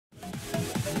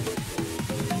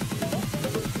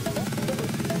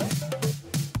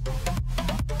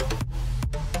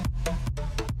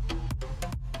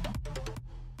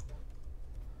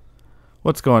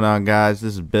What's going on, guys?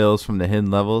 This is Bills from the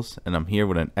Hidden Levels, and I'm here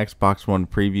with an Xbox One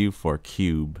preview for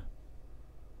Kyub.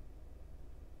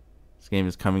 This game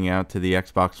is coming out to the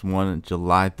Xbox One on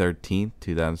July 13th,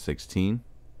 2016,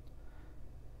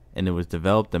 and it was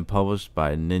developed and published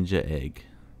by Ninja Egg.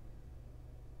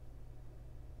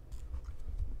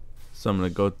 So I'm going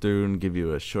to go through and give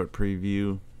you a short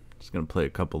preview. Just going to play a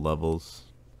couple levels.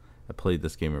 I played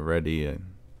this game already, and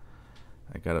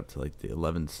I got up to like the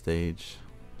 11th stage.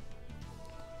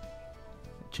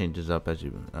 Changes up as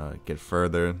you get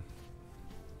further.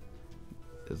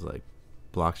 There's like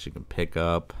blocks you can pick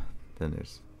up, then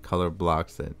there's color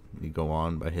blocks that you go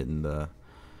on by hitting the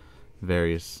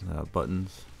various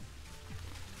buttons.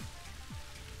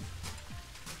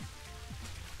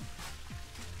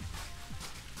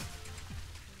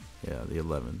 Yeah, the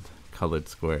 11 colored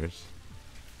squares.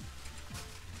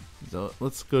 So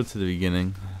let's go to the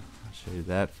beginning. I'll show you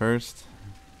that first.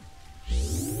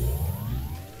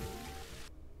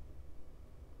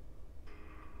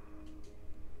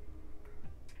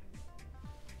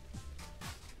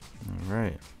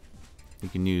 Alright, you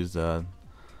can use the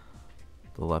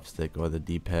left stick or the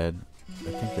D-pad.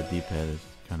 I think the D-pad is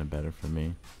kind of better for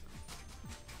me.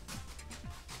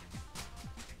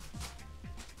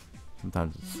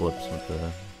 Sometimes it slips with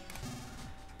the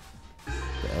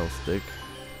L stick.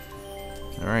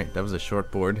 Alright, that was a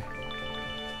short board.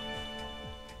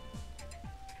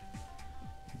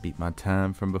 Beat my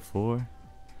time from before.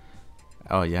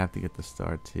 Oh, you have to get the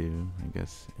star too, I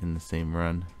guess, in the same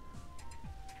run.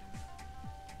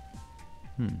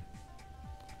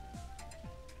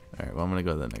 Alright, well, I'm gonna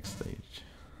go to the next stage.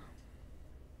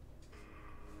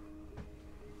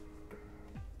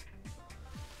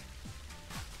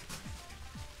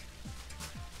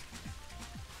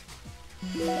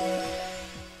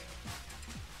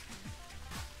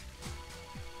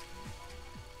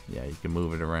 Yeah, you can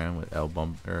move it around with L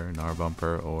bumper and R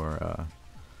bumper or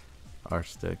R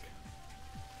stick.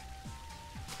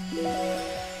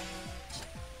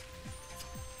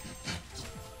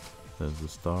 There's the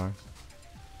star.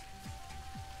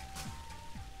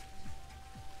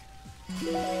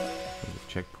 There's the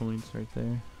checkpoints right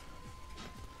there.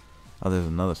 Oh, there's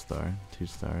another star. 2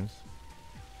 stars.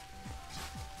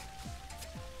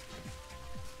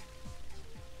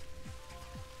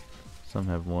 Some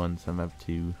have 1, some have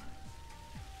 2.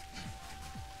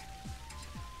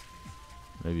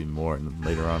 Maybe more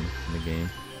later on in the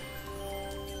game.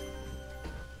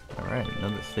 Alright,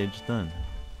 another stage done.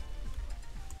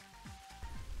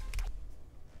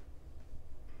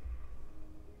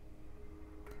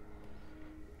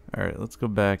 Alright, let's go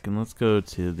back and let's go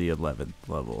to the 11th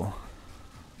level.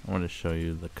 I want to show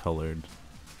you the colored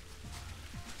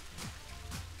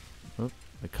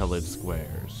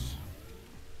squares.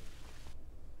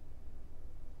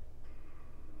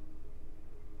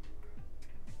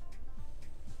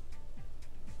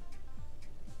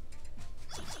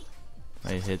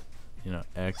 I hit,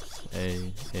 X,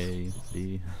 A,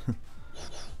 B.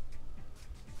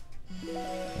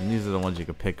 And these are the ones you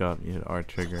can pick up. You hit R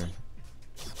trigger.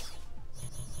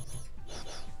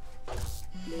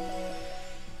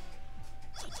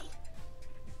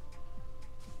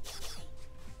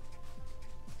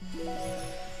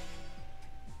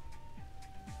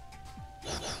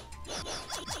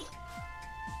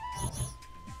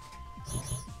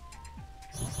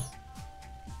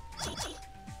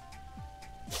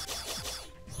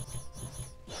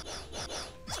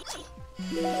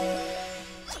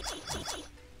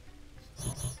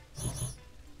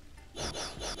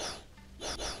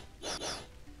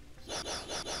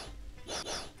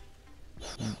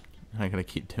 I gotta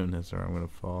keep doing this or I'm gonna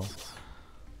fall.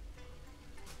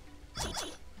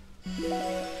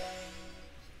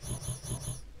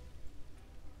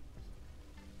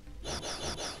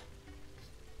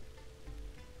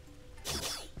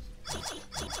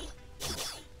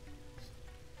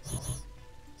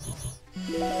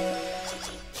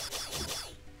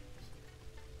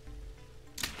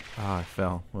 Ah, I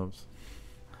fell. Whoops.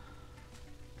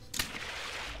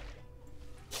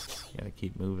 Gotta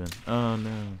keep moving. Oh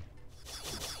no.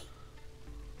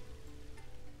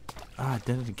 Ah, I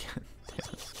did it again.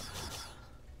 Damn it.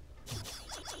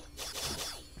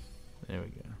 There we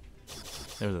go.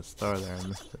 There was a star there, I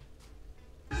missed it.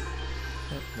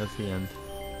 Yep, that's the end.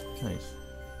 Nice.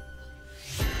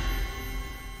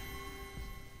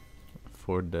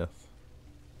 For death.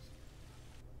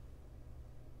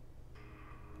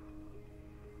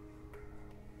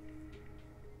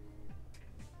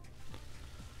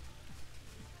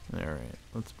 Alright,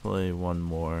 let's play one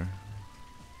more.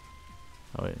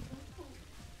 Oh wait.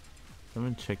 Let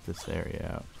me check this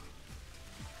area out.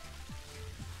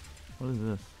 What is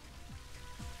this?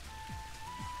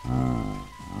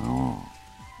 Oh,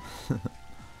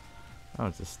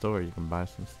 it's a store. You can buy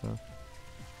some stuff.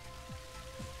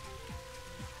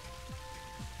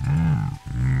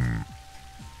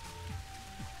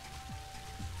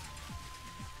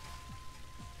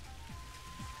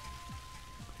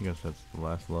 I guess that's the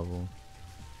last level.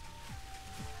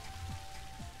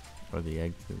 Or the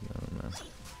exit, I don't know.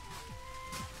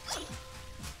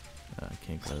 I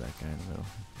can't go to that guy in the middle.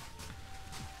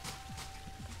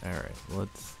 Alright,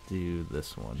 let's do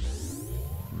this one.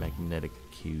 Magnetic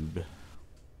cube.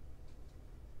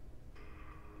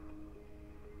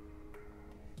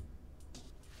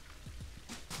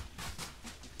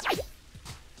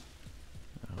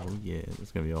 Oh yeah,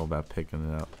 it's gonna be all about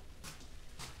picking it up.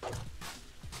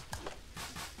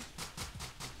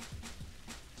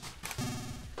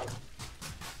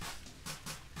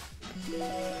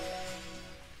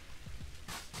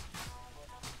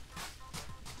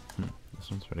 This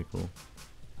one's pretty cool.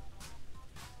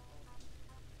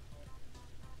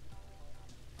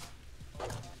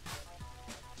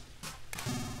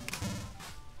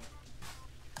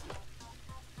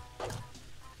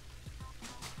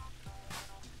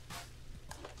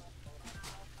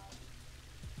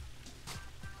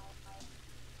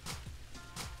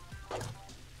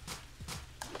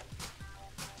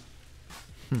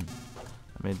 I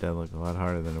made that look a lot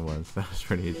harder than it was. That was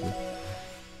pretty easy.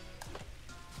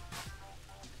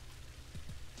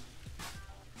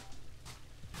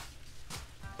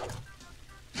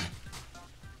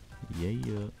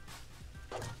 Yeah.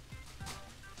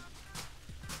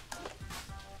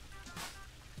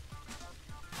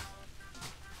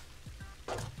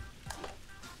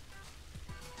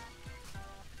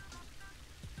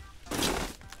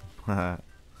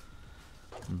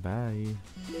 Bye.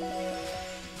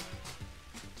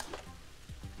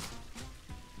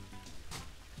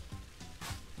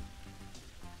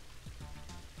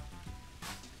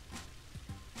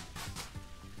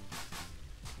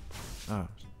 Oh, I'm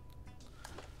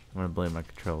gonna blame my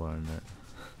controller on that.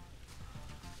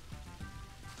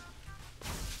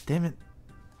 Damn it!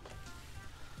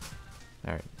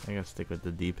 Alright, I gotta stick with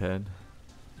the D-pad.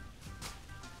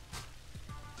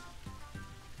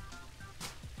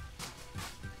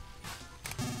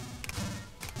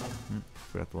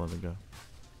 Forgot to let it go.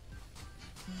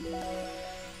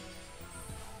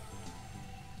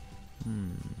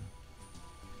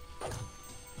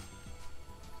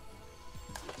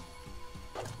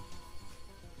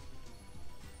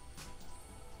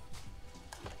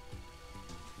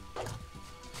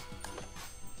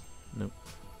 Nope.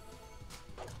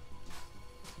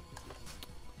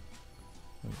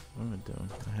 Wait, what am I doing?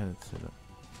 I had it set up.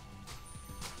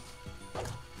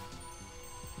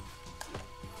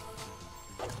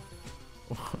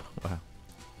 Wow.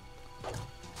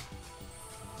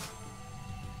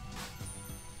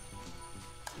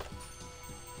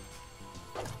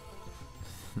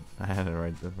 I had it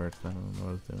right the first time. I don't know what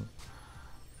I was doing.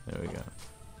 There we go.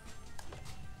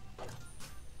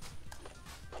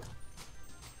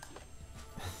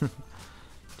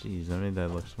 Jeez, I made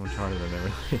that look so much harder than it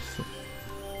really is.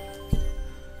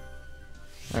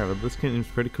 Alright, well this game's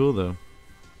pretty cool though.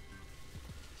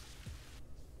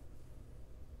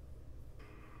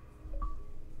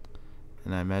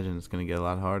 And I imagine it's going to get a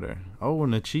lot harder. Oh,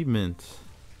 an achievement.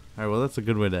 Alright, well that's a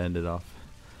good way to end it off.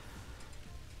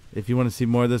 If you want to see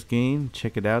more of this game,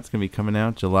 check it out. It's going to be coming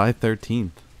out July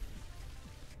 13th.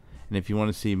 And if you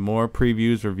want to see more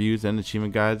previews, reviews, and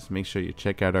achievement guides, make sure you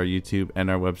check out our YouTube and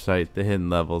our website,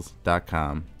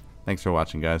 thehiddenlevels.com. Thanks for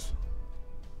watching, guys.